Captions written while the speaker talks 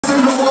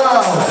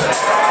crowd.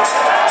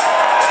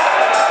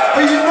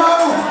 But you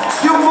know,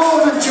 you're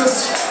more than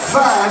just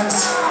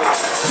fans.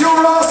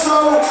 You're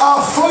also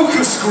our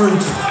focus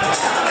group.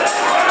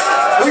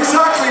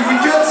 Exactly,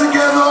 we get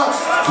together,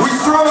 we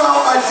throw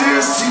out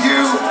ideas to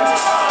you,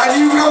 and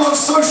you go on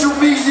social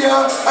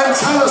media and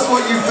tell us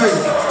what you think.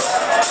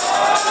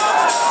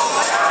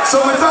 So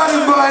with that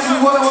in mind, we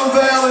want to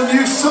unveil a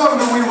new song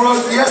that we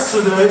wrote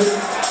yesterday.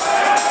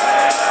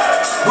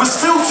 We're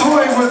still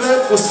toying with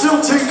it, we're still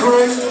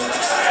tinkering,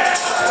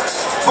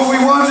 but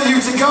we wanted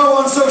you to go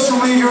on social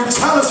media and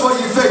tell us what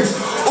you think.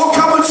 Or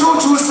come and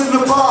talk to us in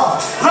the bar.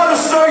 Let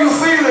us know your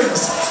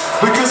feelings,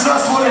 because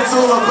that's what it's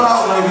all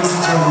about, ladies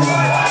and gentlemen.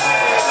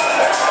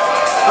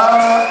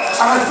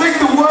 And I think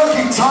the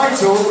working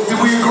title, did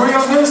we agree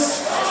on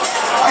this?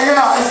 Yeah,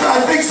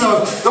 I think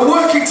so. The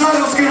working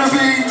title's going to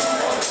be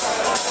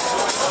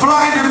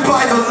Blinded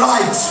by the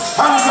Light.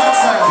 How does that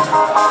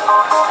sound?